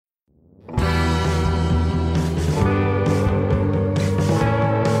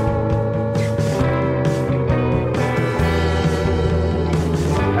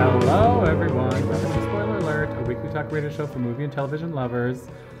show for movie and television lovers.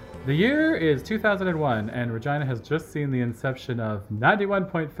 The year is 2001, and Regina has just seen the inception of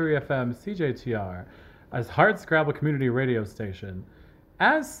 91.3 FM CJTR as Hardscrabble community radio station.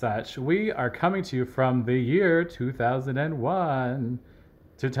 As such, we are coming to you from the year 2001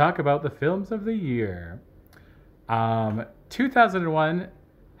 to talk about the films of the year. 2001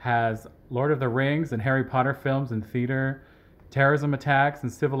 has Lord of the Rings and Harry Potter films in theater, terrorism attacks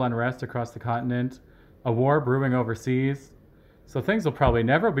and civil unrest across the continent, a war brewing overseas. So things will probably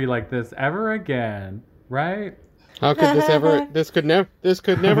never be like this ever again, right? How could this ever? This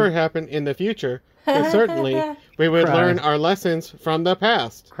could never happen in the future. But certainly, we would learn our lessons from the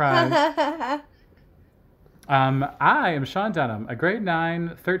past. Crime. I am Sean Dunham, a grade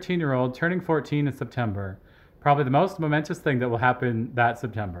 9, 13-year-old turning 14 in September. Probably the most momentous thing that will happen that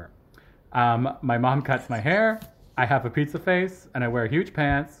September. My mom cuts my hair, I have a pizza face, and I wear huge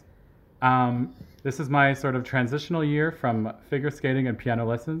pants. This is my sort of transitional year from figure skating and piano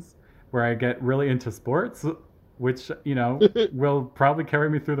lessons, where I get really into sports, which, you know, will probably carry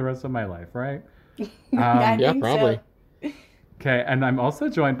me through the rest of my life, right? Yeah, probably. So. Okay, and I'm also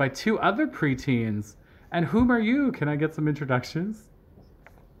joined by two other preteens. And whom are you? Can I get some introductions?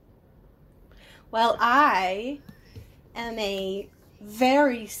 Well, I am a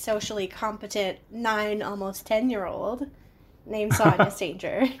very socially competent 9, almost 10-year-old named Sonia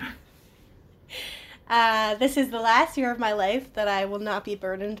Stanger. This is the last year of my life that I will not be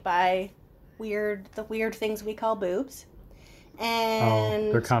burdened by the weird things we call boobs.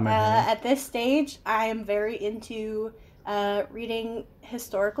 And they're coming. At this stage, I am very into reading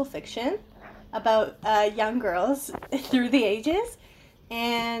historical fiction about young girls through the ages.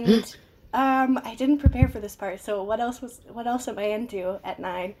 And I didn't prepare for this part, so what else am I into at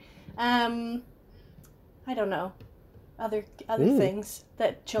 9? I don't know. Other things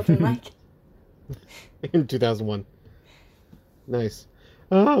that children like. In 2001. Nice.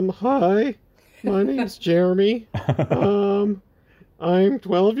 Hi. My name's Jeremy. I'm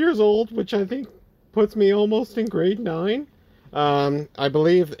 12 years old, which I think puts me almost in grade 9. I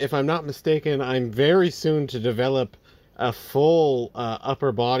believe, if I'm not mistaken, I'm very soon to develop a full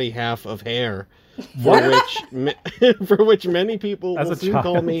upper body half of hair, for which many people will soon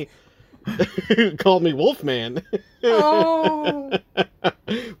call me Wolfman. Oh.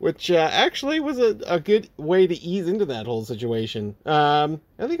 Which actually was a good way to ease into that whole situation. I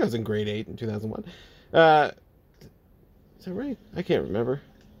think I was in grade 8 in 2001. Is that right? I can't remember.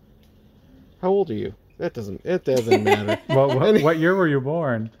 How old are you? It doesn't matter. Well, what year were you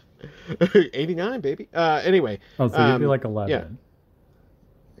born? 89, baby. Anyway. Oh, so you'd be like 11. Yeah.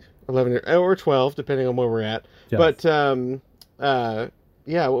 11 or 12, depending on where we're at. Yes. But,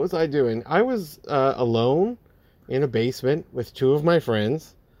 yeah, what was I doing? I was alone in a basement with two of my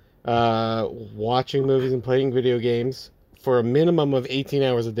friends, watching movies and playing video games for a minimum of 18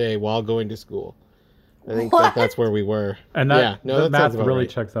 hours a day while going to school. I think that's where we were. And that math really right.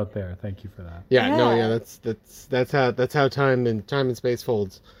 checks out there. Thank you for that. Yeah. That's how time and space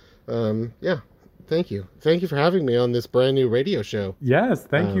folds. Yeah. Thank you for having me on this brand new radio show. Yes,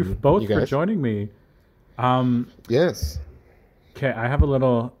 thank you both for joining me. Yes. Okay, I have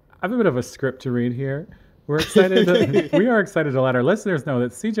a bit of a script to read here. We are excited to let our listeners know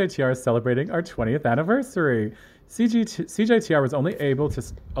that CJTR is celebrating our 20th anniversary. CJTR was only able to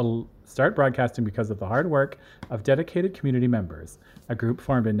start broadcasting because of the hard work of dedicated community members, a group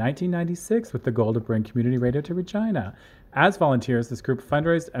formed in 1996 with the goal to bring community radio to Regina. As volunteers, this group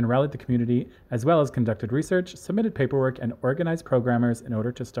fundraised and rallied the community, as well as conducted research, submitted paperwork, and organized programmers in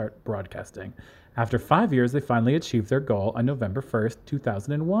order to start broadcasting. After 5 years, they finally achieved their goal on November 1st,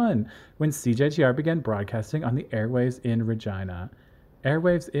 2001, when CJTR began broadcasting on the airwaves in Regina.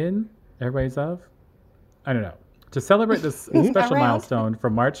 Airwaves in? Airwaves of? I don't know. To celebrate this special milestone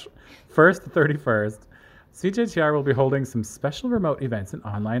from March 1st to 31st, CJTR will be holding some special remote events and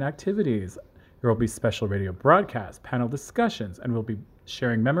online activities. There will be special radio broadcasts, panel discussions, and we'll be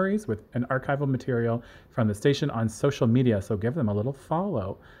sharing memories with an archival material from the station on social media, so give them a little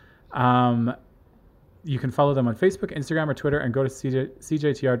follow. You can follow them on Facebook, Instagram, or Twitter, and go to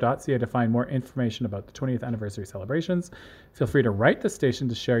cjtr.ca to find more information about the 20th anniversary celebrations. Feel free to write the station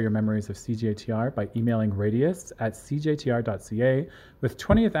to share your memories of CJTR by emailing radius@cjtr.ca with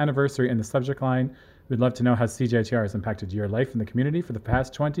 20th anniversary in the subject line. We'd love to know how CJTR has impacted your life in the community for the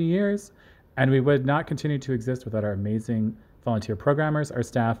past 20 years. And we would not continue to exist without our amazing volunteer programmers, our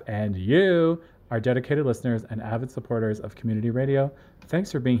staff, and you, our dedicated listeners and avid supporters of community radio.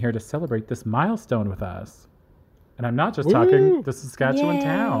 Thanks for being here to celebrate this milestone with us. And I'm not just talking the Saskatchewan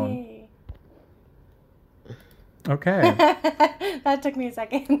town. Okay. That took me a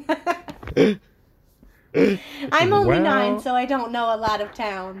second. I'm only Well- 9, so I don't know a lot of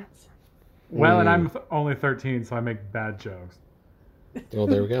towns. Well, and I'm only 13, so I make bad jokes. Well,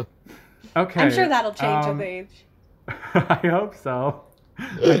 there we go. Okay. I'm sure that'll change with age. I hope so.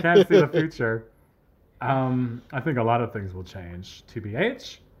 I can't see the future. I think a lot of things will change.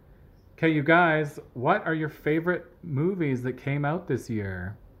 TBH. Okay, you guys, what are your favorite movies that came out this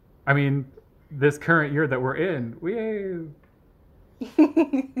year? I mean, this current year that we're in.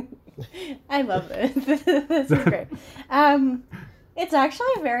 I love this. This is great. It's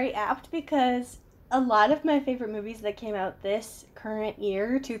actually very apt because a lot of my favorite movies that came out this current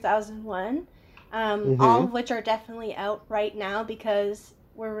year, 2001, all of which are definitely out right now because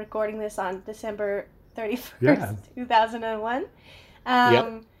we're recording this on December 31st, 2001.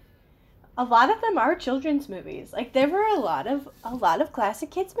 Yep. A lot of them are children's movies. Like there were a lot of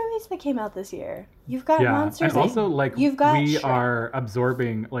classic kids movies that came out this year. You've got Monsters and also like You've got we Shrek. are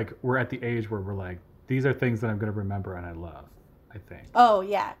absorbing, like we're at the age where we're like, these are things that I'm going to remember and I love, I think. Oh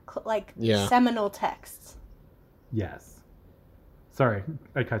yeah, Yeah. seminal texts. Yes. Sorry,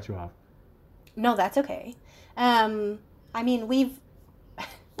 I cut you off. No, that's okay. I mean, we've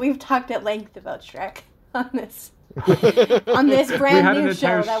talked at length about Shrek on this brand We had an new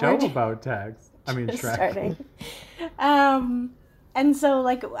entire show that show we're about text. I mean, just Shrek. starting. And so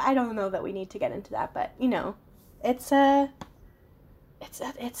like I don't know that we need to get into that, but you know, it's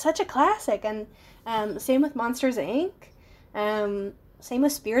such a classic, and same with Monsters Inc. Same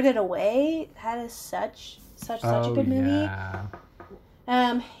with Spirited Away. That is such a good movie. Yeah.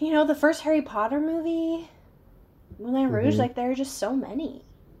 You know, the first Harry Potter movie, Moulin Rouge, like there are just so many.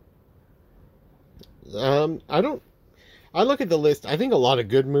 I look at the list. I think a lot of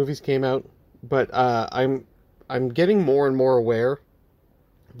good movies came out, but I'm getting more and more aware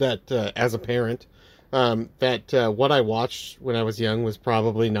that as a parent, that what I watched when I was young was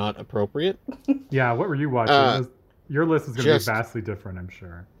probably not appropriate. Yeah, what were you watching? Your list is going to be just- vastly different, I'm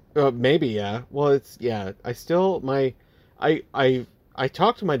sure. Maybe, yeah. Well, I still I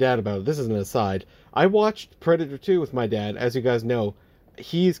talked to my dad about it. This is an aside. I watched Predator 2 with my dad. As you guys know,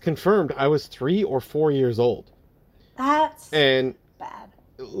 he's confirmed I was 3 or 4 years old. That's And bad.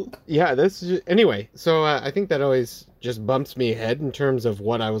 yeah, anyway. So I think that always just bumps me ahead in terms of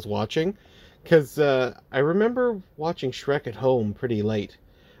what I was watching, because I remember watching Shrek at home pretty late.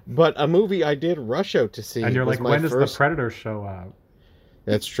 But a movie I did rush out to see. And you're was like, my when does first... the Predator show up?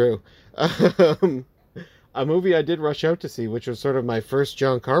 That's true. A movie I did rush out to see, which was sort of my first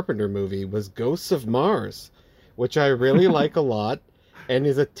John Carpenter movie, was Ghosts of Mars, which I really like a lot, and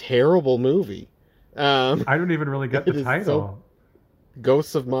is a terrible movie. I don't even really get It the is title.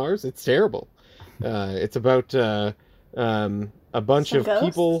 Ghosts of Mars. It's terrible. It's about a bunch Some of ghosts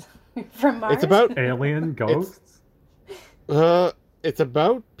people. from Mars. It's about Alien ghosts? it's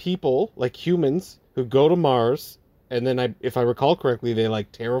about people like humans who go to Mars, and then if I recall correctly, they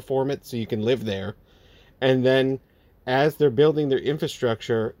like terraform it so you can live there, and then as they're building their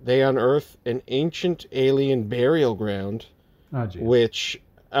infrastructure, they unearth an ancient alien burial ground, Oh, geez. which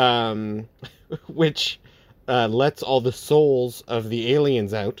lets all the souls of the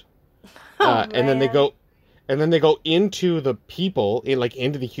aliens out, and then they go into the people,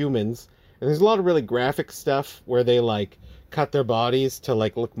 into the humans, and there's a lot of really graphic stuff where they like cut their bodies to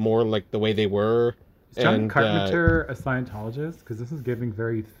like look more like the way they were. Is John and, Carpenter a Scientologist? Because this is giving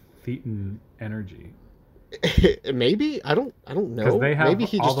very Thetan energy. Maybe I don't know. Because they have Maybe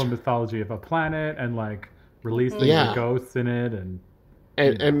he all just the mythology of a planet and like releasing Yeah. the ghosts in it, and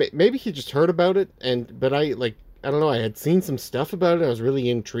maybe he just heard about it, but I don't know. I had seen some stuff about it. I was really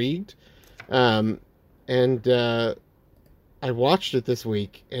intrigued, and I watched it this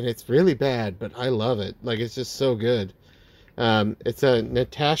week, and it's really bad, but I love it. Like, it's just so good. It's a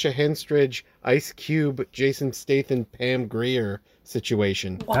Natasha Henstridge, Ice Cube, Jason Statham, Pam Grier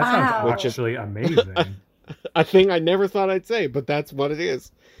situation. Wow. that sounds Which is- actually amazing. A thing I never thought I'd say, but that's what it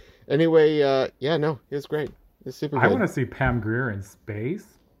is. Anyway, yeah, no, it was great. It's super I good. want to see Pam Grier in space.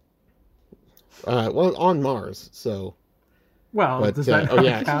 Well, on Mars, so. Well, But, does that oh,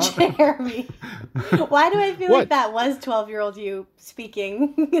 yeah. count? Jeremy. Why do I feel What? like that was 12-year-old you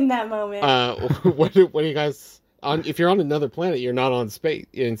speaking in that moment? What do you guys on? If you're on another planet, you're not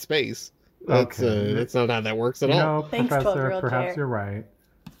in space. That's Okay. that's not how that works at You all. know, Thanks, Professor, 12-year-old perhaps Jer. you're right.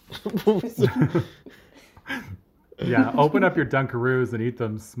 Yeah, open up your Dunkaroos and eat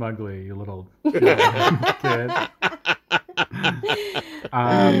them smugly, you little kid. Okay.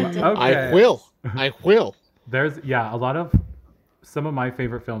 I will. There's a lot of some of my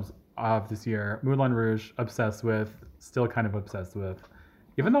favorite films of this year. Moulin Rouge, obsessed with, still kind of obsessed with.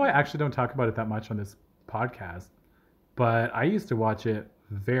 Even though I actually don't talk about it that much on this podcast, but I used to watch it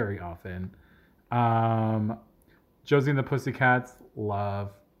very often. Josie and the Pussycats,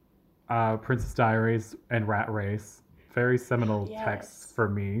 love. Princess Diaries and Rat Race, very seminal texts Yes. for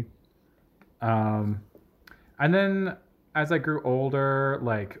me. Um, and then as I grew older,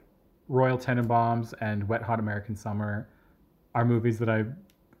 like Royal Tenenbaums and Wet Hot American Summer are movies that I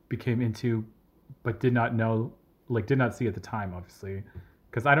became into, but did not know, like did not see at the time, obviously,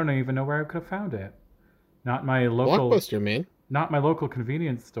 because I don't even know where I could have found it. Not my local, Blockbuster, man. not my local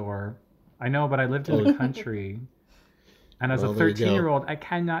convenience store. I know, but I lived in the country, and as a Well, there you go. 13-year-old, I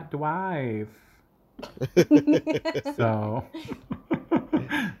cannot drive. So,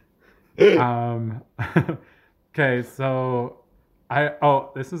 um, okay, so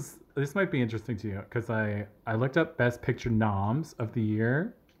this might be interesting to you because I looked up Best Picture noms of the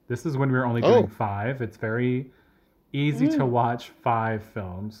year. This is when we were only doing Oh. 5. It's very easy to watch 5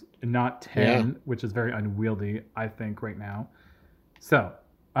 films, and not 10, which is very unwieldy, I think, right now. So,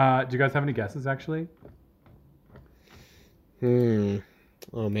 do you guys have any guesses? Actually,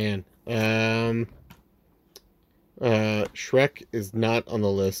 Oh man. Shrek is not on the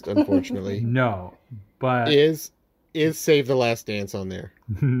list, unfortunately. no, but Is Save the Last Dance on there?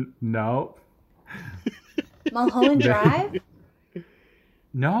 no, Mulholland Drive?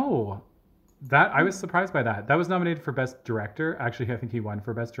 no. That I was surprised by that. That was nominated for Best Director. Actually, I think he won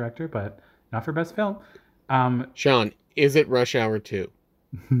for Best Director, but not for Best Film. Sean, is it Rush Hour 2?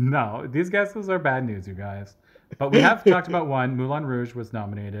 No, these guesses are bad news, you guys. But we have talked about one. Moulin Rouge was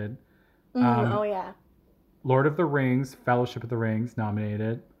nominated. Oh yeah. Lord of the Rings, Fellowship of the Rings,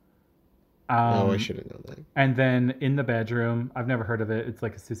 nominated. I should have known that. And then In the Bedroom, I've never heard of it. It's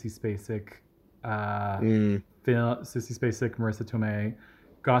like a Sissy Spacek film. Sissy Spacek, Marissa Tomei,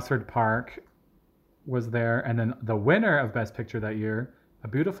 Gosford Park was there, and then the winner of Best Picture that year, A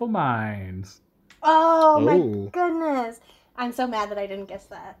Beautiful Mind. Oh my Oh. goodness. I'm so mad that I didn't guess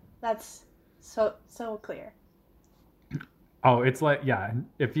that. That's so clear. Oh, it's like, yeah,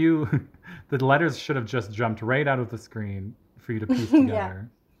 if you, the letters should have just jumped right out of the screen for you to piece together.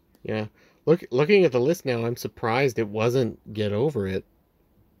 Yeah. Looking at the list now, I'm surprised it wasn't Get Over It.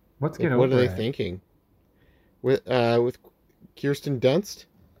 What's Like, Get what Over are It? they thinking? With Kirsten Dunst?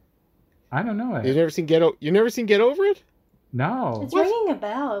 I don't know You've it. never seen Get Over It? No. It's ringing a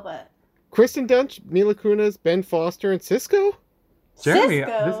bell, but Kristen Dunst, Mila Kunis, Ben Foster, and Cisco? Jeremy,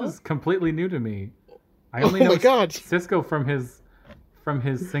 Cisco? this is completely new to me. I Oh only my know God. Cisco from his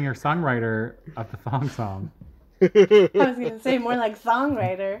singer-songwriter of the thong song. I was gonna say more like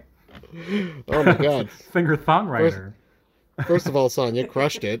songwriter. Oh my God. Singer songwriter. First of all, Sonia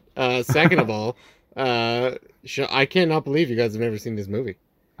crushed it. Second of all, I cannot believe you guys have never seen this movie.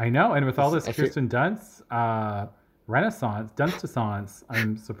 I know, and with all this I feel- Kirsten Dunst Dunstaissance,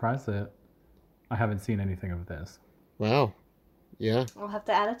 I'm surprised that I haven't seen anything of this. Wow. Yeah, I'll have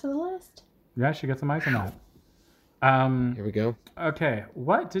to add it to the list. Yeah, she got some eyes on that. here we go. Okay,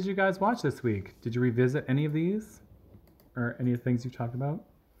 what did you guys watch this week? Did you revisit any of these, or any of the things you've talked about?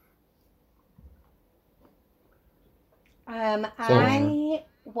 I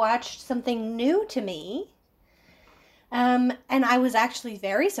watched something new to me. And I was actually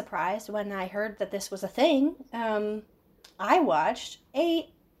very surprised when I heard that this was a thing. I watched a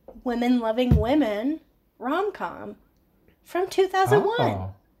women loving women rom-com from 2001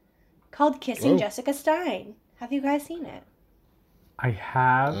 Oh, called Kissing Oh. Jessica Stein. Have you guys seen it? I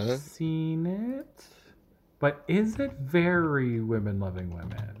have Uh. seen it, but is it very women-loving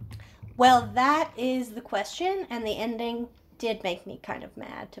women? Well, that is the question, and the ending did make me kind of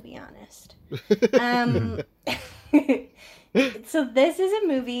mad, to be honest. So this is a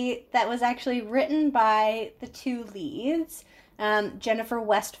movie that was actually written by the two leads, Jennifer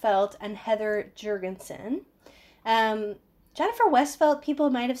Westfeldt and Heather Jurgensen. Jennifer Westfeldt, people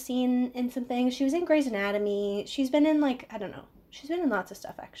might have seen in some things. She was in Grey's Anatomy. She's been in, like, I don't know. She's been in lots of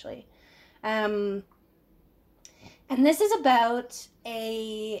stuff, actually. And this is about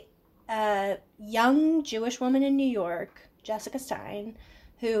a young Jewish woman in New York, Jessica Stein,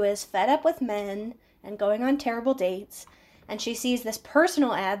 who is fed up with men and going on terrible dates. And she sees this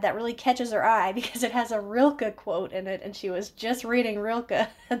personal ad that really catches her eye because it has a Rilke quote in it. And she was just reading Rilke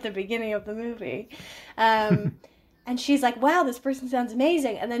at the beginning of the movie. And she's like, wow, this person sounds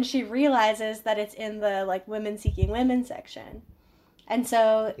amazing. And then she realizes that it's in the, like, women seeking women section. And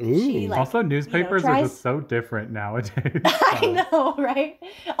so she, Ooh. like, Also, newspapers are tries- just so different nowadays. I know, right?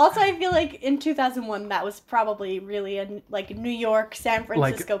 Also, I feel like in 2001, that was probably really like New York, San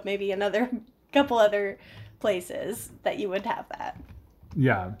Francisco, maybe another couple other places that you would have that.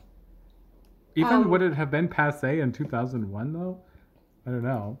 Yeah. Even would it have been passe in 2001 though? I don't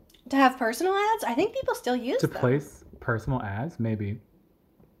know. To have personal ads, I think people still use To them. place personal ads, maybe.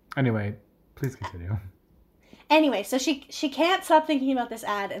 Anyway, Please continue. Anyway, so she can't stop thinking about this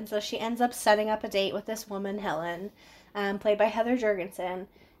ad, and so she ends up setting up a date with this woman, Helen, played by Heather Jorgensen.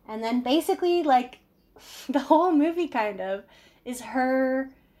 And then basically, like, the whole movie kind of is her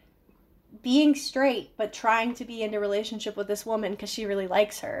being straight, but trying to be in a relationship with this woman because she really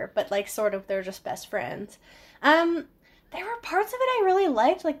likes her, but, like, sort of they're just best friends. There were parts of it I really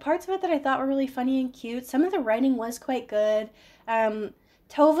liked, like, parts of it that I thought were really funny and cute. Some of the writing was quite good. Tova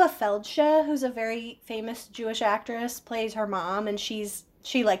Feldsha, who's a very famous Jewish actress, plays her mom, and she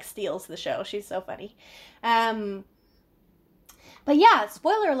like steals the show. She's so funny. But yeah,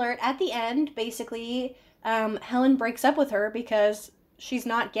 spoiler alert, at the end, basically, Helen breaks up with her because she's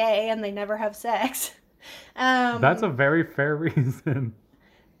not gay and they never have sex. That's a very fair reason.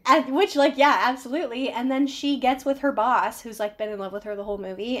 Which, like, yeah, absolutely. And then she gets with her boss, who's, like, been in love with her the whole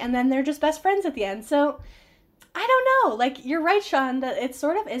movie, and then they're just best friends at the end. So, I don't know. Like, you're right, Sean, that it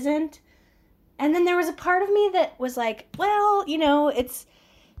sort of isn't. And then there was a part of me that was like, well, you know, it's,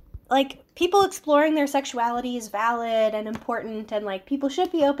 like, people exploring their sexuality is valid and important, and, like, people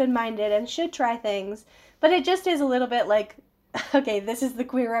should be open-minded and should try things. But it just is a little bit like, okay, this is the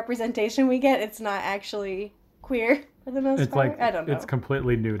queer representation we get. It's not actually queer for the most part. Like, I don't know. it's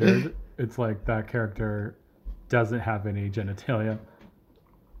completely neutered. It's like that character doesn't have any genitalia.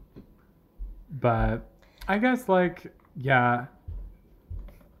 But I guess, like, yeah.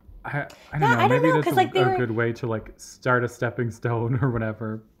 I don't know. Maybe that's a good way to, like, start a stepping stone or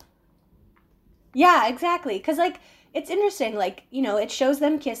whatever. Yeah, exactly. Because, like, it's interesting. Like, you know, it shows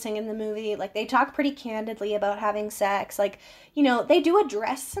them kissing in the movie. Like, they talk pretty candidly about having sex. Like, you know, they do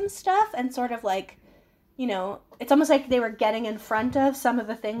address some stuff and sort of, like, you know, it's almost like they were getting in front of some of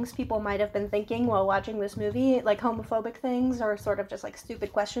the things people might have been thinking while watching this movie, like homophobic things or sort of just, like,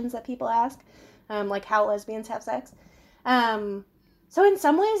 stupid questions that people ask, like how lesbians have sex. So in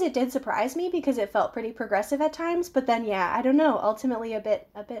some ways it did surprise me because it felt pretty progressive at times, but then, yeah, I don't know, ultimately a bit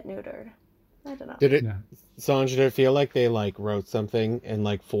neutered. I don't know. Did it, Sanj, did it feel like they, like, wrote something and,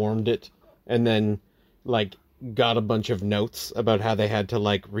 like, formed it and then, like, got a bunch of notes about how they had to,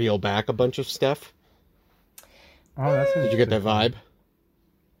 like, reel back a bunch of stuff? Oh, that's Did you get that vibe?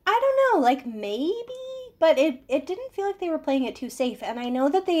 I don't know, like, maybe, but it didn't feel like they were playing it too safe. And I know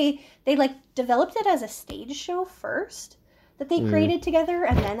that they like, developed it as a stage show first that they created together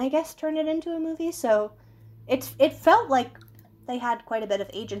and then, I guess, turned it into a movie. So it felt like they had quite a bit of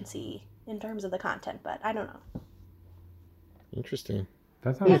agency in terms of the content, but I don't know. Interesting.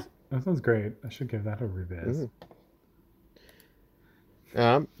 That sounds great. I should give that a revisit.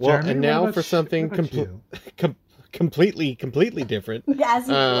 Well, Jeremy, and now for something completely different. As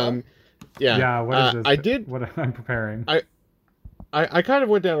usual. Yeah. What is this? What I'm preparing. I kind of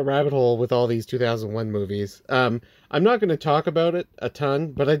went down a rabbit hole with all these 2001 movies. I'm not going to talk about it a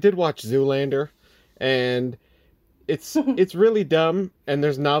ton, but I did watch Zoolander, and it's really dumb, and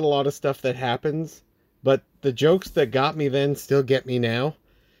there's not a lot of stuff that happens, but the jokes that got me then still get me now.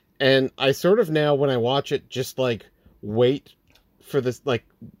 And I sort of now, when I watch it, just, like, wait for this, like,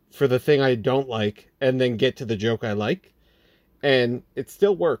 for the thing I don't like, and then get to the joke I like, and it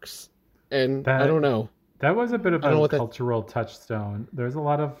still works. And I don't know. That was a bit of a cultural touchstone. There's a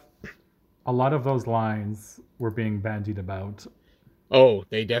lot of those lines were being bandied about. Oh,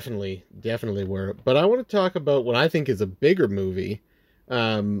 they definitely were. But I want to talk about what I think is a bigger movie.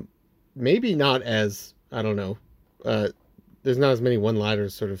 Maybe not as, I don't know, there's not as many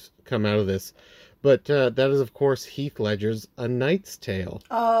one-liners sort of come out of this. But that is, of course, Heath Ledger's A Knight's Tale.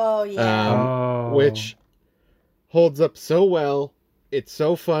 Oh, yeah. Which holds up so well. It's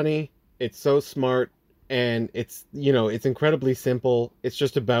so funny. It's so smart. And it's, you know, it's incredibly simple. It's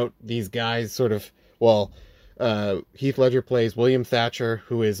just about these guys sort of, well, Heath Ledger plays William Thatcher,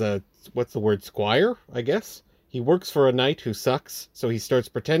 who is a, what's the word, squire, I guess? He works for a knight who sucks, so he starts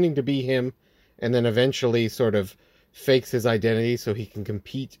pretending to be him, and then eventually sort of fakes his identity so he can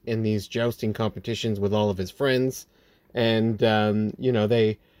compete in these jousting competitions with all of his friends. And, you know,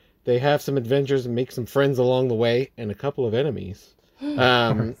 they have some adventures and make some friends along the way, and a couple of enemies.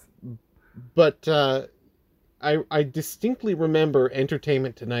 But I distinctly remember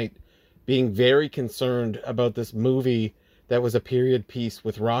Entertainment Tonight being very concerned about this movie that was a period piece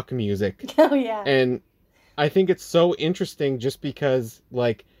with rock music. Oh, yeah. And I think it's so interesting just because,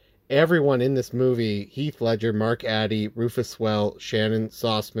 like, everyone in this movie, Heath Ledger, Mark Addy, Rufus Swell, Shannon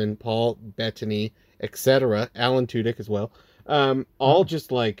Sossman, Paul Bettany, etc., Alan Tudyk as well, all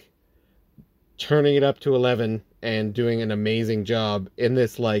just, like, turning it up to 11 and doing an amazing job in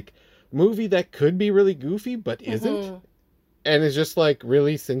this, like, movie that could be really goofy but isn't, and is just, like,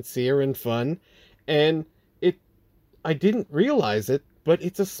 really sincere and fun. And I didn't realize it, but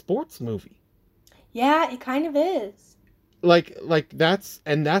it's a sports movie. Yeah, it kind of is. Like that's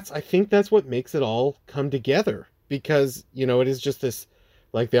I think that's what makes it all come together, because it is just this,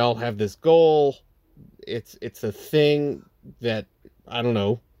 like, they all have this goal. It's a thing that, I don't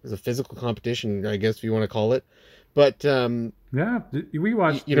know, is a physical competition, I guess, if you want to call it. But Yeah, we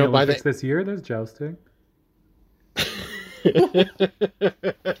watched you the know by Olympics this year. There's jousting.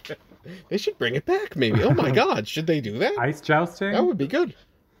 They should bring it back, maybe. Oh my god, should they do that? Ice jousting. That would be good.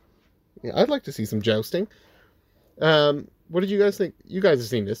 Yeah, I'd like to see some jousting. What did you guys think? You guys have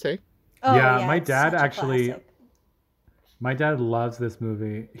seen this, hey? Oh, Yeah, my it's dad such a actually- classic. My dad loves this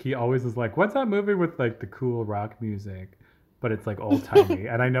movie. He always is like, "What's that movie with like the cool rock music, but it's like old timey?"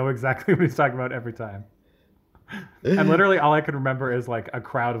 And I know exactly what he's talking about every time. And literally, all I can remember is like a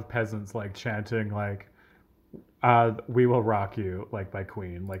crowd of peasants like chanting like, "We Will Rock You" like by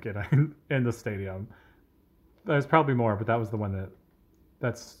Queen, like in the stadium. There's probably more, but that was the one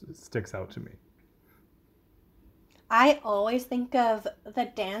that sticks out to me. I always think of the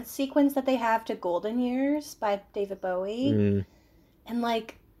dance sequence that they have to Golden Years by David Bowie. Mm. And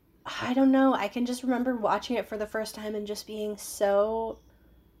like, I don't know, I can just remember watching it for the first time and just being so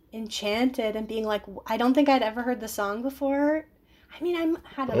enchanted and being like, I don't think I'd ever heard the song before. I mean,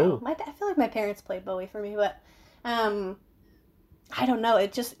 I don't know. I feel like my parents played Bowie for me, but I don't know.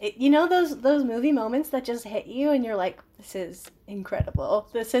 Those movie moments that just hit you and you're like, this is incredible.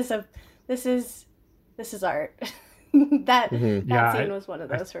 This is art. that Yeah, scene was one of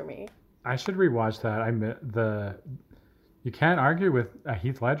those for me. I should rewatch that. You can't argue with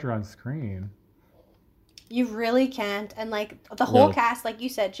Heath Ledger on screen. You really can't. And like the whole No. cast, like you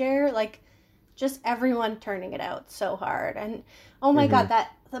said, Jer, like just everyone turning it out so hard. And oh my God,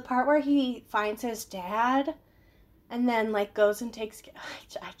 the part where he finds his dad and then like goes and takes,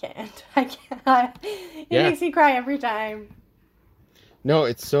 I can't. It Yeah. makes me cry every time. No,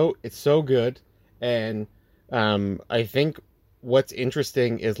 it's so good. And I think what's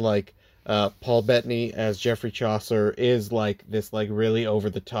interesting is like Paul Bettany as Geoffrey Chaucer is like this like really over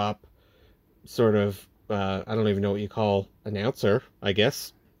the top sort of I don't even know what you call announcer, I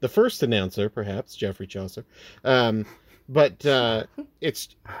guess. The first announcer, perhaps, Geoffrey Chaucer. But it's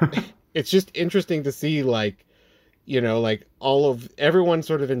just interesting to see like, like everyone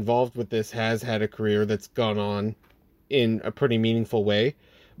sort of involved with this has had a career that's gone on in a pretty meaningful way.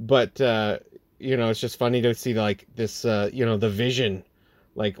 But it's just funny to see like this the Vision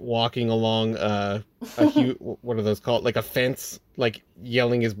like walking along what are those called, like a fence, like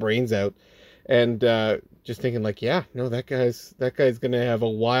yelling his brains out, and just thinking like, yeah, no, that guy's gonna have a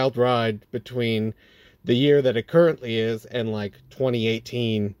wild ride between the year that it currently is and like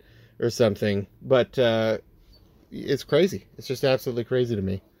 2018 or something. But it's crazy. It's just absolutely crazy to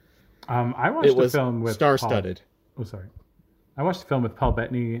me. I watched It was a film with star-studded. Oh, sorry. I watched a film with Paul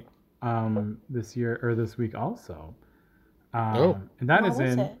Bettany this week also. And that What is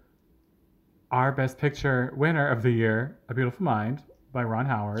was in it? our Best Picture winner of the year, A Beautiful Mind by Ron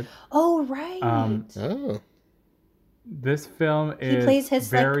Howard. Oh, right. Oh. This film He is plays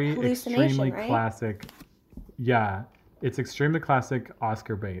his, like, very hallucination, extremely right? classic. Yeah, it's extremely classic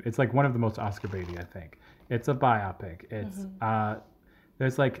Oscar bait. It's like one of the most Oscar baity, I think. It's a biopic. It's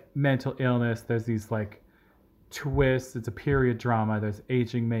there's like mental illness. There's these like twists. It's a period drama. There's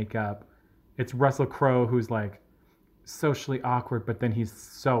aging makeup. It's Russell Crowe, who's like socially awkward, but then he's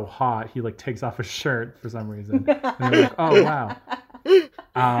so hot he like takes off his shirt for some reason. And you're like, oh wow.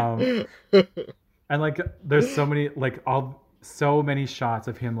 And like there's so many shots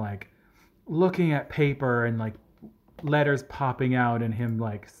of him like looking at paper and like letters popping out and him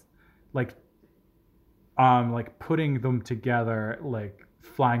like putting them together, like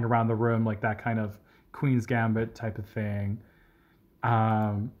flying around the room, like that kind of Queen's Gambit type of thing.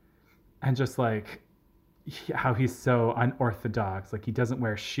 And just like how he's so unorthodox, like he doesn't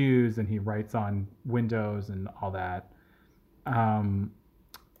wear shoes and he writes on windows and all that.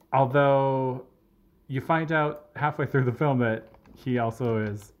 Although you find out halfway through the film that he also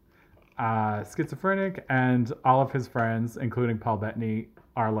is schizophrenic, and all of his friends, including Paul Bettany,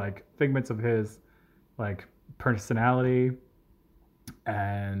 are like figments of his like personality.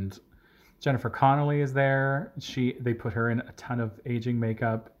 And Jennifer Connelly is there. They put her in a ton of aging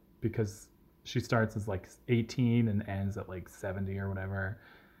makeup because she starts as like 18 and ends at like 70 or whatever.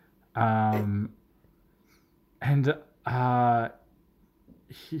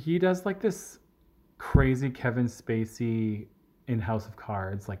 He does like this crazy Kevin Spacey in House of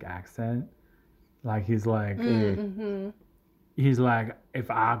Cards like accent. Like he's like he's like,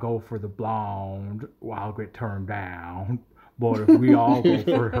 if I go for the blonde, well, I'll get turned down. But if we all go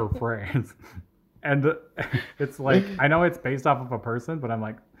for her friends, and it's like, I know it's based off of a person, but I'm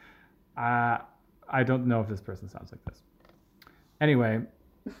like, I don't know if this person sounds like this. Anyway,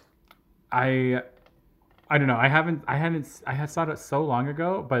 I don't know. I had saw it so long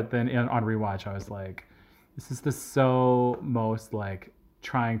ago, but then on rewatch, I was like, this is the most like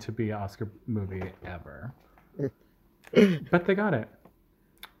trying to be an Oscar movie ever. But they got it.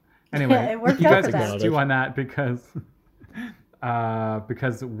 Anyway, It worked you out guys for can them. stew on that because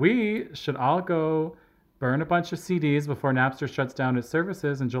we should all go burn a bunch of CDs before Napster shuts down its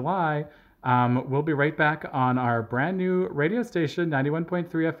services in July. We'll be right back on our brand new radio station, 91.3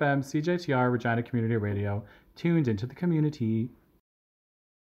 FM, CJTR, Regina Community Radio, tuned into the community.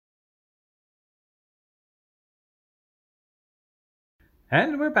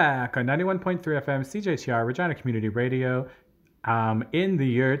 And we're back on 91.3 FM, CJTR, Regina Community Radio, in the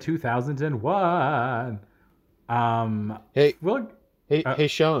year 2001. Hey, We'll, hey,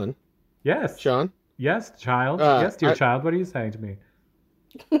 Sean. yes. Sean, Yes, child. Yes, dear child. What are you saying to me?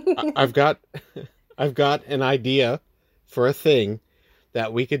 I've got an idea for a thing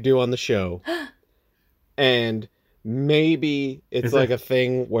that we could do on the show, and maybe it's Is like it- a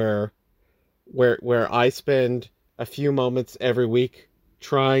thing where I spend a few moments every week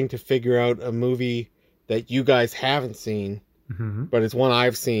trying to figure out a movie that you guys haven't seen, Mm-hmm. but it's one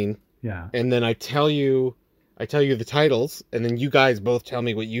I've seen, Yeah. and then I tell you the titles, and then you guys both tell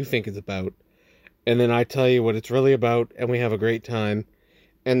me what you think it's about, and then I tell you what it's really about, and we have a great time.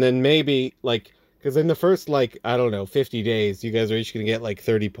 And then maybe, like, because in the first, like, I don't know, 50 days, you guys are each going to get, like,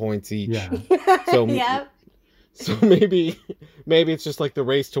 30 points each. Yeah. So- Yep. So maybe it's just like the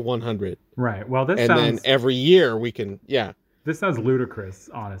race to 100. Right. Well, this And then sounds every year we can, this sounds ludicrous,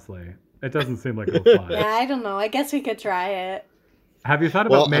 honestly. It doesn't seem like it'll fly. Yeah, I don't know. I guess we could try it. Have you thought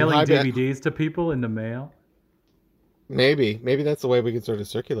Well, about I'm mailing high bet- DVDs to people in the mail? maybe that's the way we can sort of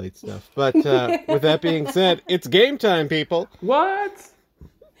circulate stuff. But with that being said, it's game time, people. What?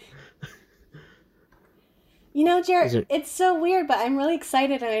 You know, Jared, Is it- it's so weird, but I'm really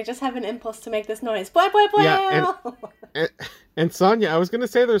excited, and I just have an impulse to make this noise. Blah, blah, blah. Yeah, And Sonia, I was going to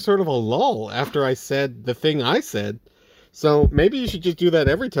say there's sort of a lull after I said the thing I said. So maybe you should just do that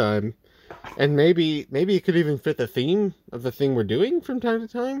every time. And maybe it could even fit the theme of the thing we're doing from time to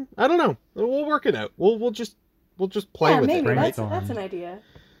time. I don't know. We'll work it out. We'll just play Yeah, with maybe. it. Right? That's an idea.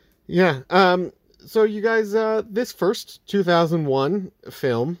 Yeah. So you guys, this first 2001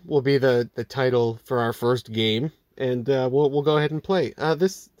 film will be the title for our first game, and we'll go ahead and play.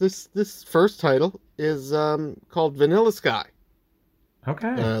 This first title is called Vanilla Sky.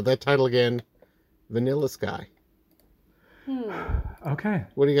 Okay. That title again, Vanilla Sky. Okay.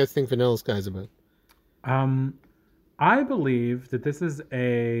 What do you guys think Vanilla Sky is about? I believe that this is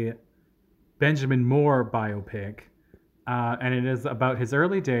a Benjamin Moore biopic, and it is about his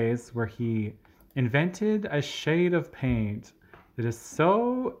early days where he invented a shade of paint that is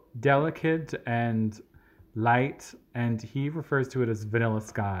so delicate and light, and he refers to it as Vanilla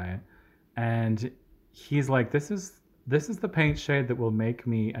Sky. And he's like, this is the paint shade that will make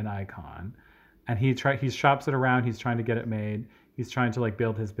me an icon. And he shops it around. He's trying to get it made. He's trying to like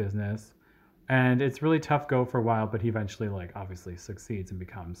build his business. And it's really tough go for a while, but he eventually like obviously succeeds and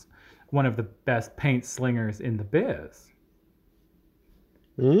becomes one of the best paint slingers in the biz.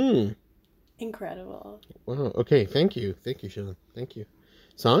 Incredible. Wow. Okay. Thank you, Sean. Thank you,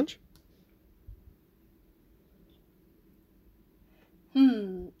 Sanj.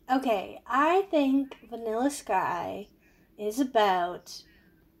 Okay, I think Vanilla Sky is about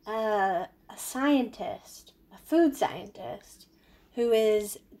a scientist, a food scientist, who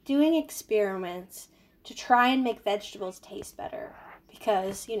is doing experiments to try and make vegetables taste better.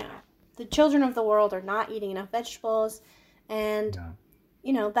 Because, the children of the world are not eating enough vegetables, and, Yeah.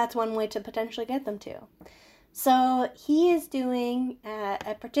 That's one way to potentially get them to. So he is doing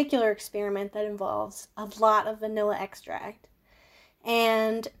a particular experiment that involves a lot of vanilla extract.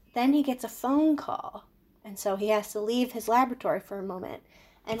 And then he gets a phone call. And so he has to leave his laboratory for a moment.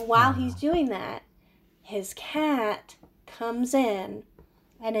 And while he's doing that, his cat comes in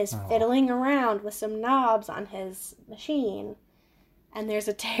and is fiddling around with some knobs on his machine. And there's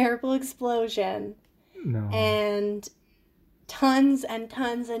a terrible explosion. No. And tons and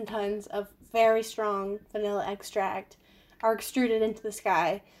tons and tons of very strong vanilla extract are extruded into the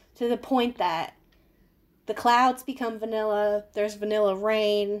sky to the point that the clouds become vanilla. There's vanilla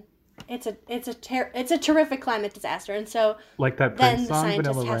rain. It's a terrific climate disaster, and so Like that then Prince the song,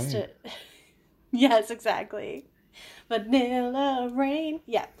 scientist Vanilla has Rain. to. Yes, exactly. Vanilla rain.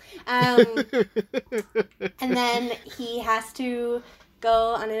 Yeah. And then he has to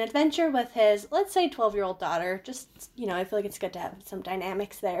go on an adventure with his, let's say, 12-year-old daughter. Just, I feel like it's good to have some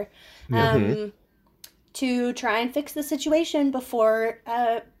dynamics there. To try and fix the situation before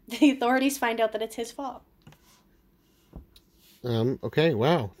the authorities find out that it's his fault. Okay,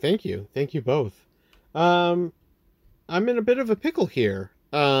 wow. Thank you. Thank you both. I'm in a bit of a pickle here.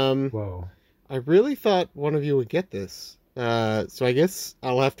 Whoa. I really thought one of you would get this. So I guess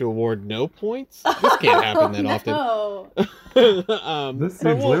I'll have to award no points. This can't happen that often. This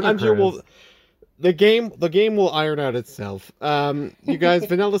but seems I'm sure ludicrous. the game will iron out itself. You guys,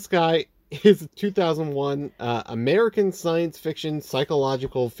 Vanilla Sky is a 2001 American science fiction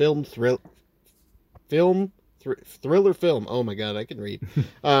psychological thriller film. Oh my god, I can read.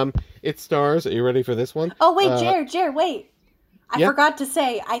 It stars. Are you ready for this one? Oh wait, Jared, wait. I yeah? forgot to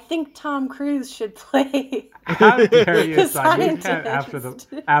say. I think Tom Cruise should play. How dare you, The son? You can't scientist.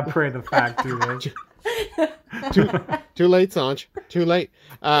 after the fact do this. Too late, Sanj. Too late.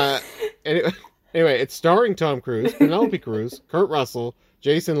 Anyway, it's starring Tom Cruise, Penelope Cruz, Kurt Russell,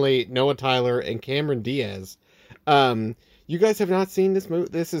 Jason Lee, Noah Tyler, and Cameron Diaz. You guys have not seen this movie?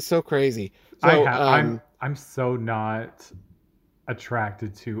 This is so crazy. So, I have. I'm so not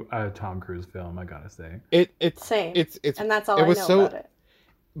attracted to a Tom Cruise film, I gotta say. It's Same. It's and that's all it I was know so, about it.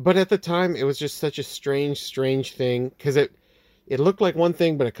 But at the time, it was just such a strange thing because it looked like one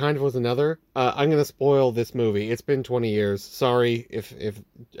thing, but it kind of was another. I'm gonna spoil this movie. It's been 20 years. Sorry if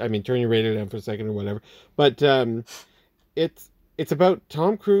I mean, turn your radio down for a second or whatever. But it's about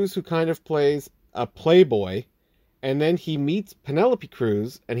Tom Cruise, who kind of plays a playboy, and then he meets Penelope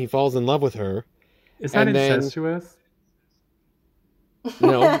Cruz and he falls in love with her. Is that And then- incestuous?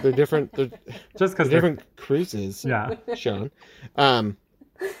 No, they're different. They're Just because different cruises. Yeah. Sean.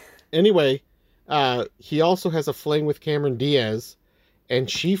 Anyway, he also has a fling with Cameron Diaz, and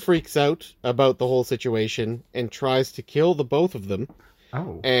she freaks out about the whole situation and tries to kill the both of them.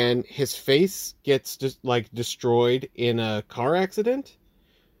 Oh. And his face gets just destroyed in a car accident.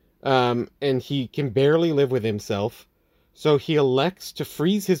 And he can barely live with himself, so he elects to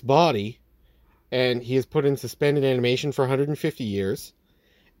freeze his body, and he is put in suspended animation for 150 years.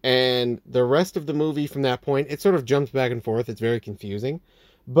 And the rest of the movie from that point, it sort of jumps back and forth. It's very confusing.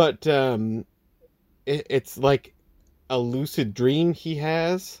 But it's like a lucid dream he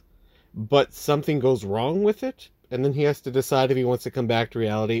has, but something goes wrong with it. And then he has to decide if he wants to come back to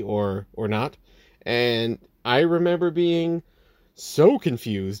reality or not. And I remember being so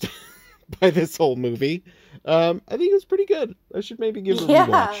confused by this whole movie. I think it was pretty good. I should maybe give it a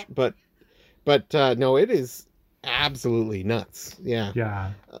rewatch. But no, it is absolutely nuts. Yeah.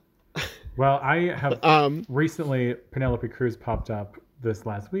 Yeah. Well, I have recently, Penelope Cruz popped up this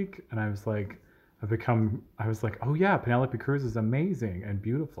last week, and I was like, oh yeah, Penelope Cruz is amazing and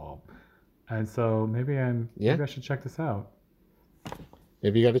beautiful. And so maybe I should check this out.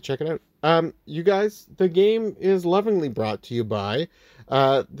 Maybe you got to check it out. You guys, the game is lovingly brought to you by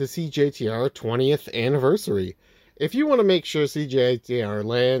the CJTR 20th anniversary. If you want to make sure CJTR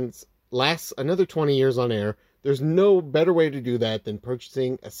lasts another 20 years on air, there's no better way to do that than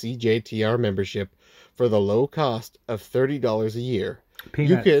purchasing a CJTR membership for the low cost of $30 a year. Peanuts.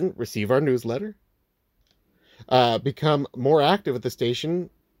 You can receive our newsletter, become more active at the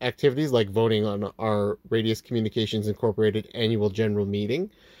station, activities like voting on our Radius Communications Incorporated annual general meeting,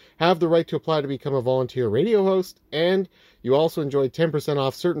 have the right to apply to become a volunteer radio host, and you also enjoy 10%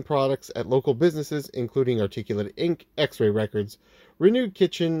 off certain products at local businesses, including Articulate Inc., X-Ray Records, Renewed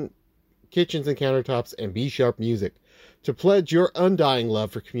Kitchens and Countertops, and B-Sharp Music. To pledge your undying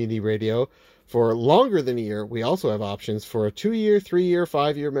love for community radio for longer than a year, we also have options for a 2-year, 3-year,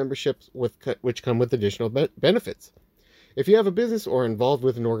 5-year memberships which come with additional benefits. If you have a business or involved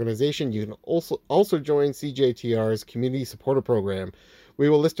with an organization, you can also join CJTR's Community Supporter Program. We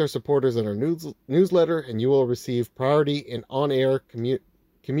will list our supporters in our newsletter, and you will receive priority in on-air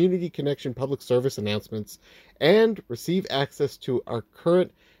community connection public service announcements and receive access to our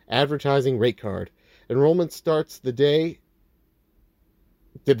current advertising rate card. Enrollment starts the day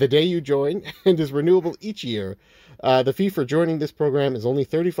you join and is renewable each year. The fee for joining this program is only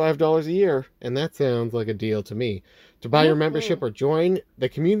 $35 a year, and that sounds like a deal to me. To buy your membership or join the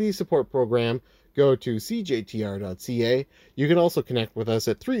community support program, go to cjtr.ca. You can also connect with us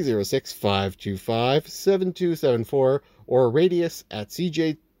at 306-525-7274 or radius at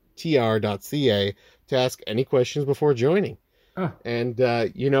cjtr.ca to ask any questions before joining. And,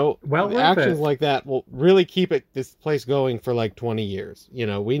 well actions like that will really keep this place going for like 20 years.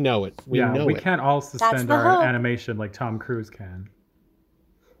 We know it. We can't all suspend the our hope. animation like Tom Cruise can.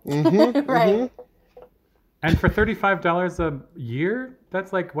 Mm-hmm, Right. mm-hmm. And for $35 a year,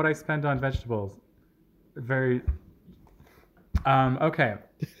 that's like what I spend on vegetables. Very. Okay.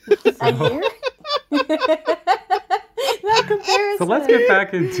 A year? That comparison. So let's get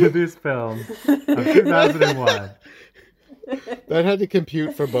back into this film of 2001. That had to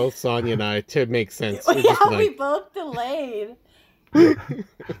compute for both Sonia and I to make sense. We're just Yeah, like, we both delayed.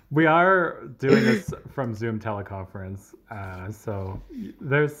 We are doing this from Zoom teleconference, so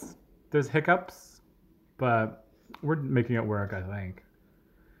there's hiccups, but we're making it work, I think.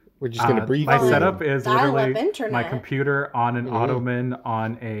 we're just gonna breathe My through setup them. is Dial-up literally internet. my computer on an Mhm. ottoman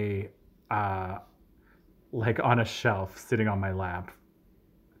on a like on a shelf sitting on my lap.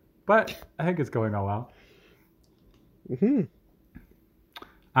 But I think it's going all well. Hmm.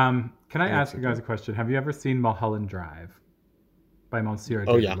 Can I ask you guys a question? Have you ever seen Mulholland Drive by Monsieur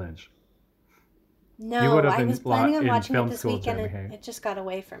Oh, David yeah. Lynch? No, would have I been was planning on in watching it film this school, week, and Jeremy Hay. it just got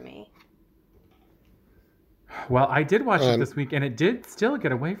away from me. Well, I did watch it Um, this week, and it did still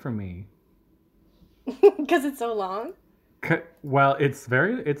get away from me. Because it's so long. Well, it's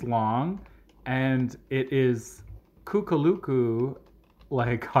long, and it is kookaluku,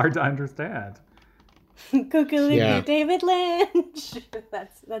 like hard to understand. Kukulika Yeah. David Lynch.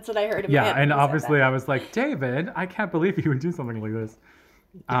 That's what I heard. In my Yeah, head and when you said obviously that. I was like, David, I can't believe you would do something like this.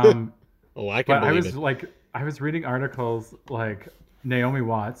 Oh, I can But I believe was it. like, I was reading articles like Naomi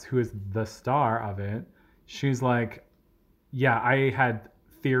Watts, who is the star of it. She's like, yeah, I had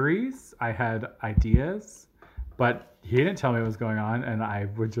theories, I had ideas, but he didn't tell me what was going on, and I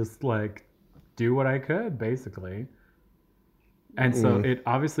would just like do what I could, basically. And so it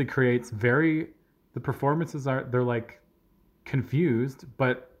obviously creates the performances they're like confused,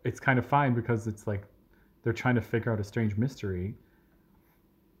 but it's kind of fine because it's like they're trying to figure out a strange mystery.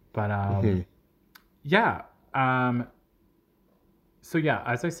 But yeah. So yeah,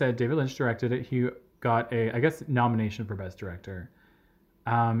 as I said, David Lynch directed it. He got I guess, nomination for Best Director.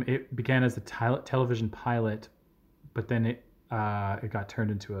 It began as a television pilot, but then it got turned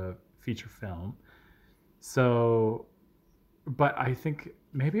into a feature film. So, but I think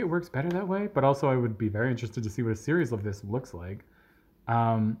maybe it works better that way. But also, I would be very interested to see what a series of this looks like.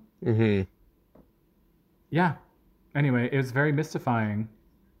 Yeah. Anyway, it was very mystifying.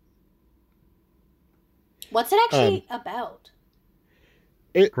 What's it actually about?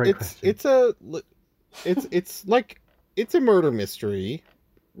 Great question. It's like it's a murder mystery,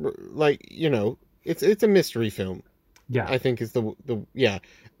 like, you know, it's a mystery film. Yeah. I think is the yeah,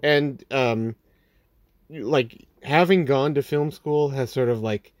 and like having gone to film school has sort of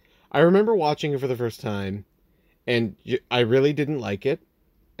like, I remember watching it for the first time, and I really didn't like it,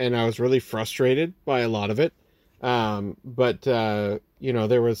 and I was really frustrated by a lot of it. But you know,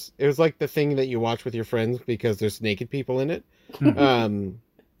 it was like the thing that you watch with your friends because there's naked people in it.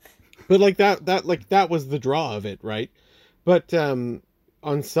 But like that was the draw of it, right? But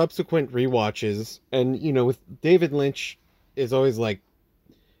on subsequent rewatches, and you know, with David Lynch is always like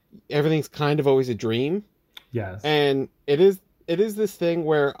everything's kind of always a dream. Yes. And it is this thing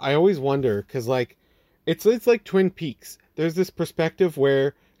where I always wonder, because like it's like Twin Peaks. There's this perspective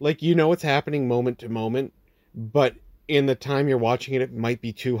where, like, you know what's happening moment to moment, but in the time you're watching it, it might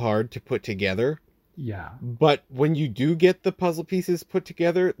be too hard to put together. Yeah. But when you do get the puzzle pieces put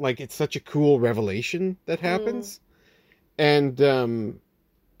together, like, it's such a cool revelation that happens. And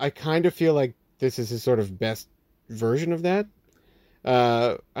I kind of feel like this is his sort of best version of that.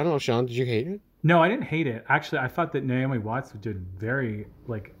 I don't know, Sean, did you hate it? No, I didn't hate it. Actually, I thought that Naomi Watts did very,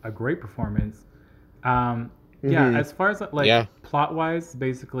 like, a great performance. Yeah, as far as, like, plot-wise,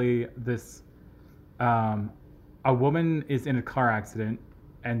 basically this, a woman is in a car accident,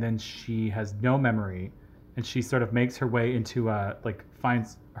 and then she has no memory, and she sort of makes her way into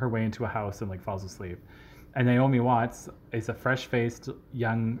finds her way into a house and, like, falls asleep. And Naomi Watts is a fresh-faced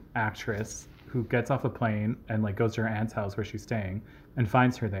young actress who gets off a plane and, like, goes to her aunt's house where she's staying and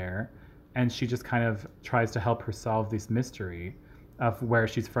finds her there. And she just kind of tries to help her solve this mystery of where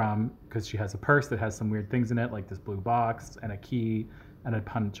she's from, because she has a purse that has some weird things in it, like this blue box and a key and a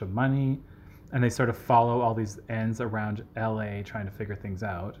bunch of money. And they sort of follow all these ends around LA trying to figure things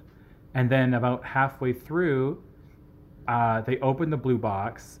out. And then about halfway through, they open the blue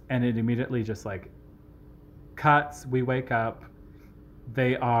box, and it immediately just, like, cuts. We wake up.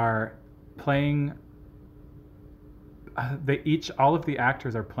 They are playing... all of the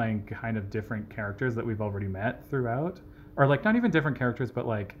actors are playing kind of different characters that we've already met throughout, or, like, not even different characters, but,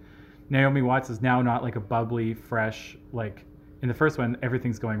 like, Naomi Watts is now not, like, a bubbly, fresh, like, in the first one,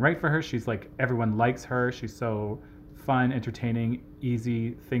 everything's going right for her. She's like, everyone likes her. She's so fun, entertaining,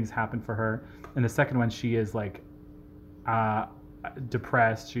 easy. Things happen for her. In the second one, she is, like,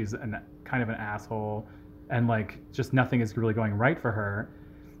 depressed. She's kind of an asshole, and, like, just nothing is really going right for her.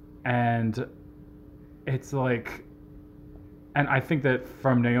 And it's like, and I think that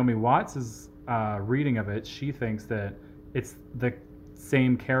from Naomi Watts's reading of it, she thinks that it's the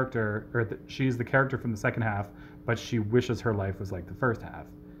same character, or that she's the character from the second half, but she wishes her life was like the first half,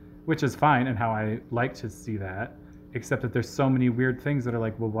 which is fine and how I like to see that, except that there's so many weird things that are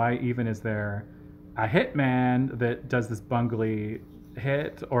like, well, why even is there a hitman that does this bungly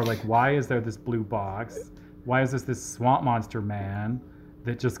hit? Or like, why is there this blue box? Why is this swamp monster man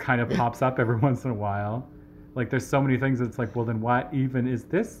that just kind of pops up every once in a while? Like, there's so many things that's like, well, then what even is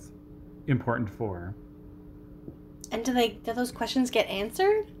this important for? And do those questions get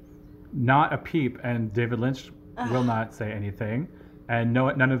answered? Not a peep, and David Lynch will not say anything, and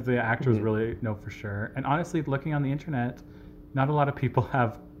none of the actors really know for sure. And honestly, looking on the internet, not a lot of people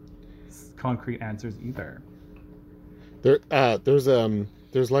have concrete answers either. There's when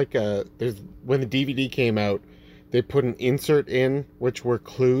the DVD came out, they put an insert in which were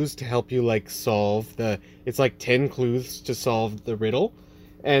clues to help you like solve it's like 10 clues to solve the riddle,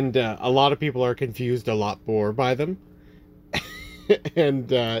 and a lot of people are confused a lot more by them.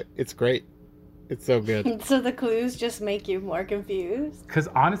 And it's great. It's so good. So the clues just make you more confused? Because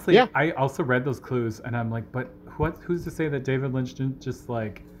honestly, yeah. I also read those clues, and I'm like, but who's to say that David Lynch didn't just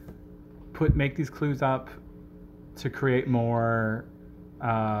like make these clues up to create more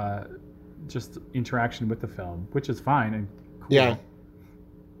just interaction with the film, which is fine and cool. Yeah.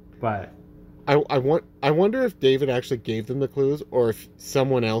 But I wonder if David actually gave them the clues, or if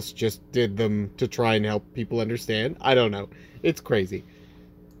someone else just did them to try and help people understand. I don't know. It's crazy.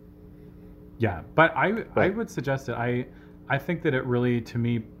 Yeah, but I would suggest it. I think that it really, to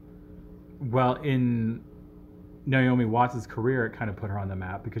me, well, in Naomi Watts' career, it kind of put her on the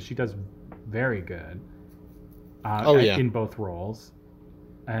map because she does very good in both roles.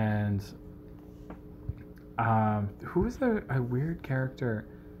 And who is a weird character?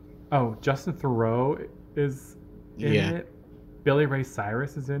 Oh, Justin Theroux is in it. Billy Ray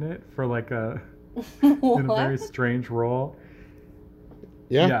Cyrus is in it for like in a very strange role.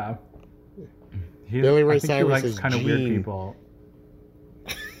 Yeah. Billy Ray Cyrus is kind of weird people.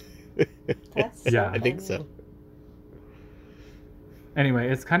 That's so I think so. Anyway,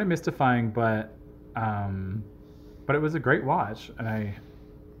 it's kind of mystifying, but it was a great watch, and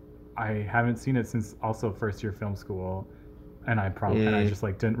I haven't seen it since also first year film school, and I just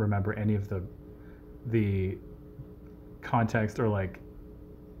like didn't remember any of the context or like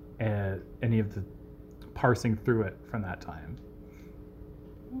any of the parsing through it from that time.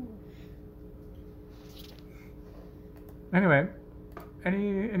 Anyway,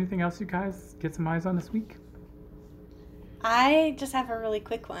 anything else you guys get some eyes on this week? I just have a really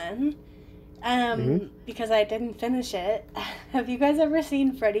quick one, because I didn't finish it. Have you guys ever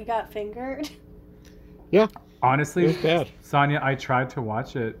seen Freddy Got Fingered? Yeah. Honestly, it was bad. Sonia, I tried to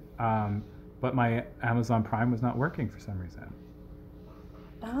watch it, but my Amazon Prime was not working for some reason.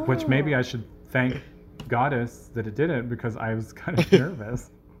 Oh. Which maybe I should thank Goddess that it didn't, because I was kind of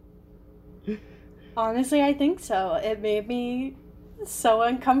nervous. Honestly, I think so. It made me so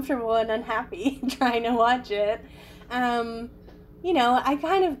uncomfortable and unhappy trying to watch it. I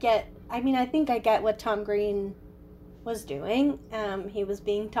kind of I think I get what Tom Green was doing. He was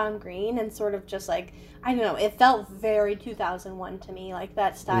being Tom Green and sort of just like, I don't know, it felt very 2001 to me, like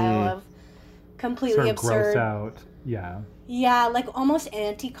that style of completely sort of absurd. Gross out. Yeah. Yeah, like almost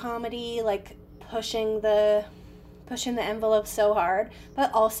anti-comedy, like pushing the envelope so hard.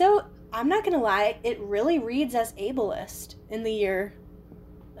 But also, I'm not going to lie, it really reads as ableist in the year,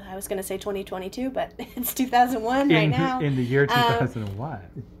 I was going to say 2022, but it's 2001 right now. In the year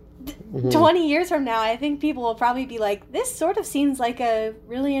 2001. 20 years from now, I think people will probably be like, this sort of seems like a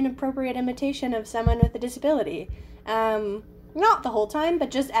really inappropriate imitation of someone with a disability. Not the whole time,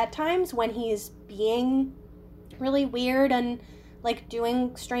 but just at times when he's being really weird and like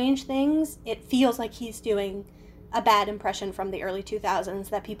doing strange things, it feels like he's doing a bad impression from the early 2000s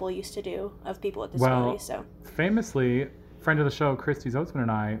that people used to do of people with disabilities. Well, famously, friend of the show, Christy Zotzman, and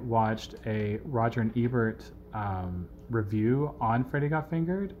I watched a Roger and Ebert review on Freddy Got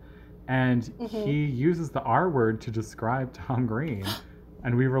Fingered, and he uses the R word to describe Tom Green,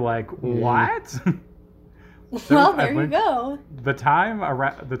 and we were like, what? Well, there you go. The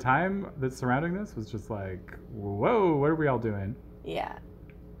time that's surrounding this was just like, whoa, what are we all doing? Yeah.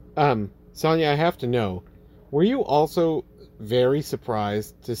 Sonia, I have to know, were you also very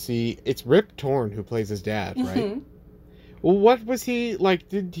surprised to see it's Rip Torn who plays his dad, right? Well, what was he like?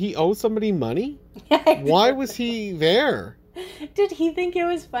 Did he owe somebody money? Why was he there? Did he think it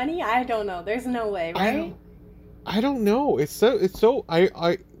was funny? I don't know. There's no way, right? I don't know. It's so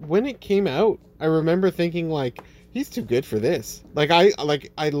I when it came out, I remember thinking like, he's too good for this.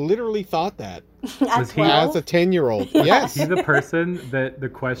 I literally thought that. As a 10-year-old. Yes. Is he the person that the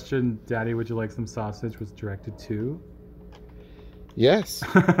question, "Daddy, would you like some sausage?" was directed to? Yes.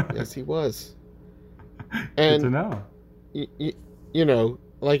 Yes, he was. Good to And know. you know,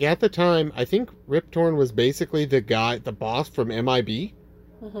 like at the time, I think Rip Torn was basically the boss from MIB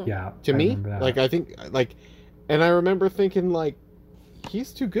Mhm. Yeah, to I me. remember that. Like I think, like, and I remember thinking like,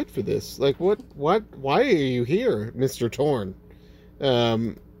 he's too good for this. Like, why are you here, Mister Torn?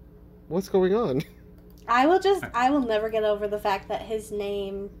 Um, what's going on? I will never get over the fact that his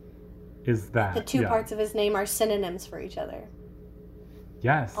name, Is that the two yeah. parts of his name are synonyms for each other.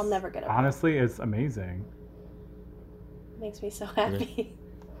 Yes. I'll never get over it. Honestly, it's amazing. Makes me so happy.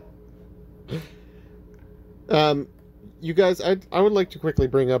 You guys, I would like to quickly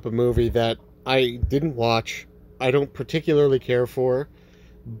bring up a movie that I didn't watch. I don't particularly care for,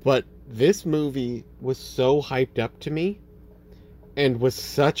 but this movie was so hyped up to me, and was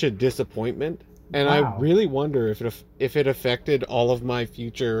such a disappointment. And I Wow. really wonder if it affected all of my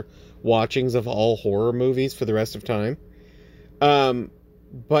future watchings of all horror movies for the rest of time.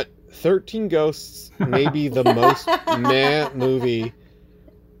 But 13 Ghosts may be the most meh movie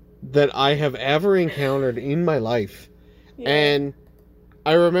that I have ever encountered in my life. Yeah. And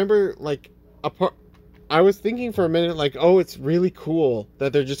I remember, like, I was thinking for a minute, like, oh, it's really cool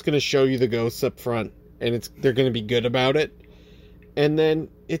that they're just going to show you the ghosts up front, and they're going to be good about it. And then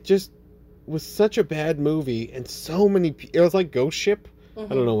it just was such a bad movie, and so many. It was like Ghost Ship. I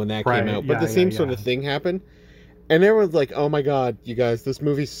don't know when that Right, came out, but yeah, the same yeah, sort yeah. of thing happened. And everyone's like, "Oh my god, you guys, this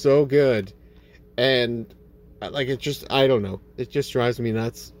movie's so good," and like it just, I don't know, it just drives me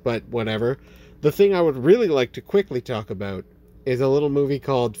nuts. But whatever. The thing I would really like to quickly talk about is a little movie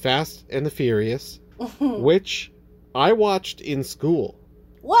called Fast and the Furious, which I watched in school.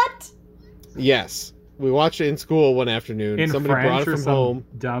 What? Yes, we watched it in school one afternoon. In Somebody French brought it or from some home.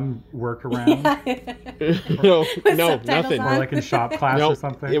 dumb workaround, no, With no, subtitles nothing. on? or like in shop class No, or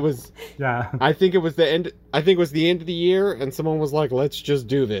something. it was. Yeah. I think it was the end. I think it was the end of the year, and someone was like, "Let's just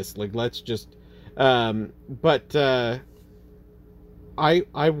do this. Like, let's just."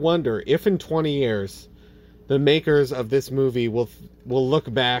 I wonder if in 20 years, the makers of this movie will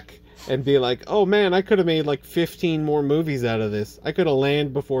look back and be like, "Oh man, I could have made like 15 more movies out of this. I could have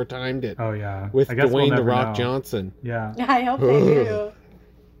Land Before Timed it Oh yeah. with I guess Dwayne we'll the never Rock know. Johnson." Yeah. I hope they do.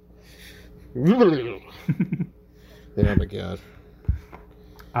 Oh my god.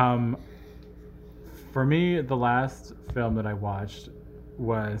 For me, the last film that I watched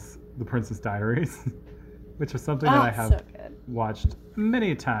was The Princess Diaries, which is something that I have so good. watched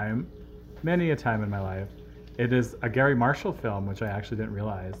many a time in my life. It is a Gary Marshall film, which I actually didn't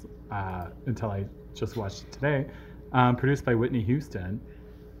realize until I just watched it today. Produced by Whitney Houston,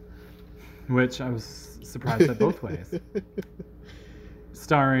 which I was surprised at both ways.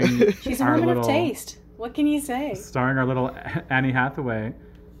 Starring She's a our woman little of taste. What can you say? starring our little Annie Hathaway,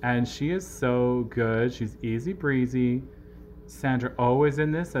 and she is so good. She's easy breezy. Sandra Oh is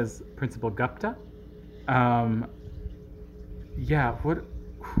in this as Principal Gupta. Yeah, what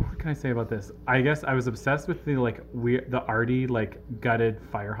can I say about this? I guess I was obsessed with the the arty gutted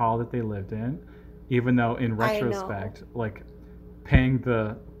fire hall that they lived in, even though in retrospect,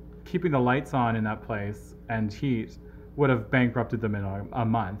 keeping the lights on in that place and heat would have bankrupted them in a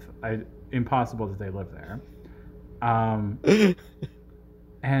month. Impossible that they live there.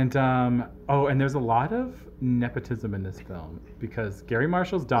 And there's a lot of nepotism in this film because Gary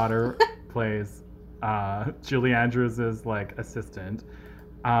Marshall's daughter plays Julie Andrews' assistant.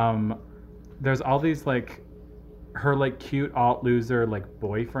 There's all these her cute alt loser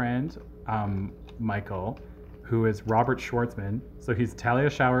boyfriend, Michael, who is Robert Schwartzman. So he's Talia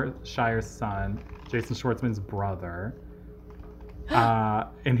Shire's son, Jason Schwartzman's brother.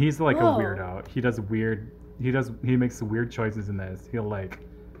 And he's a Whoa. weirdo. He makes weird choices in this. He'll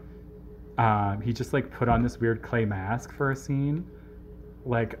he just put on this weird clay mask for a scene,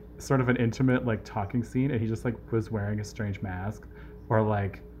 sort of an intimate talking scene, and he just was wearing a strange mask,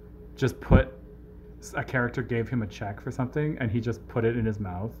 or just put a character gave him a check for something and he just put it in his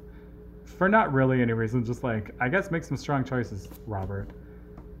mouth for not really any reason, just I guess make some strong choices, Robert.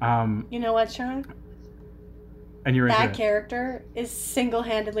 You know what, Sean? And you're into That it. character is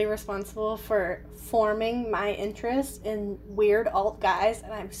single-handedly responsible for forming my interest in weird alt guys,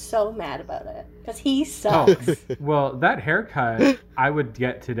 and I'm so mad about it because he sucks. Oh, well, that haircut I would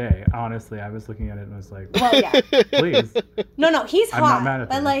get today. Honestly, I was looking at it and was like, Well, yeah. please. No, he's I'm not hot, mad at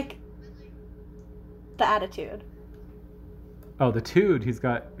but this. the attitude. Oh, the dude,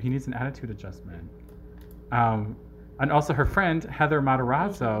 he needs an attitude adjustment. And also her friend, Heather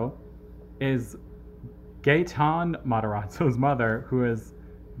Matarazzo, is Gaetan Matarazzo's mother, who is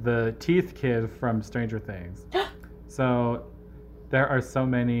the teeth kid from Stranger Things. So there are so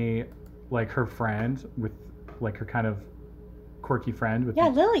many, her friend with, her kind of quirky friend with Yeah,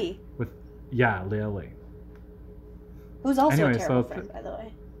 Lily. Lily. Who's also Anyway, a terrible so friend, by the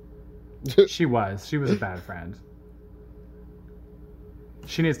way. She was a bad friend.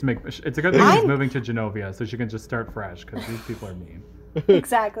 She needs to make. It's a good thing she's moving to Genovia so she can just start fresh because these people are mean.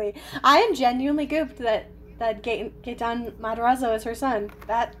 Exactly. I am genuinely gooped that Gaetan Matarazzo is her son.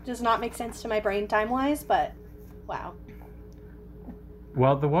 That does not make sense to my brain time-wise, but wow.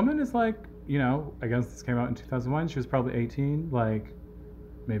 Well, the woman is like, you know, I guess this came out in 2001. She was probably 18, like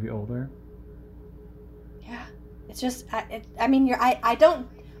maybe older. Yeah, it's just. I mean, I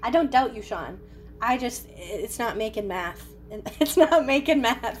don't doubt you, Sean. It's not making math. It's not making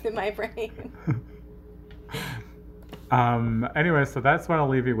math in my brain. Anyway, so that's what I'll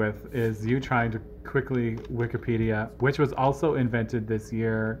leave you with, is you trying to quickly Wikipedia, which was also invented this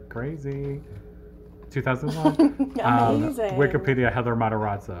year. Crazy. 2001. Amazing. Wikipedia, Heather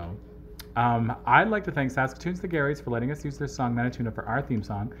Matarazzo. I'd like to thank Saskatoon's The Garys for letting us use their song Manituna for our theme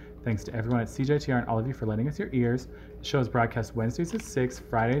song. Thanks to everyone at CJTR and all of you for lending us your ears. The show is broadcast Wednesdays at 6,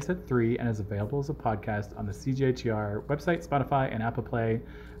 Fridays at 3, and is available as a podcast on the CJTR website, Spotify, and Apple Play.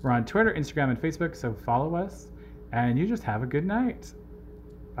 We're on Twitter, Instagram, and Facebook, so follow us. And you just have a good night.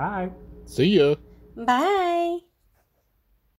 Bye. See ya. Bye.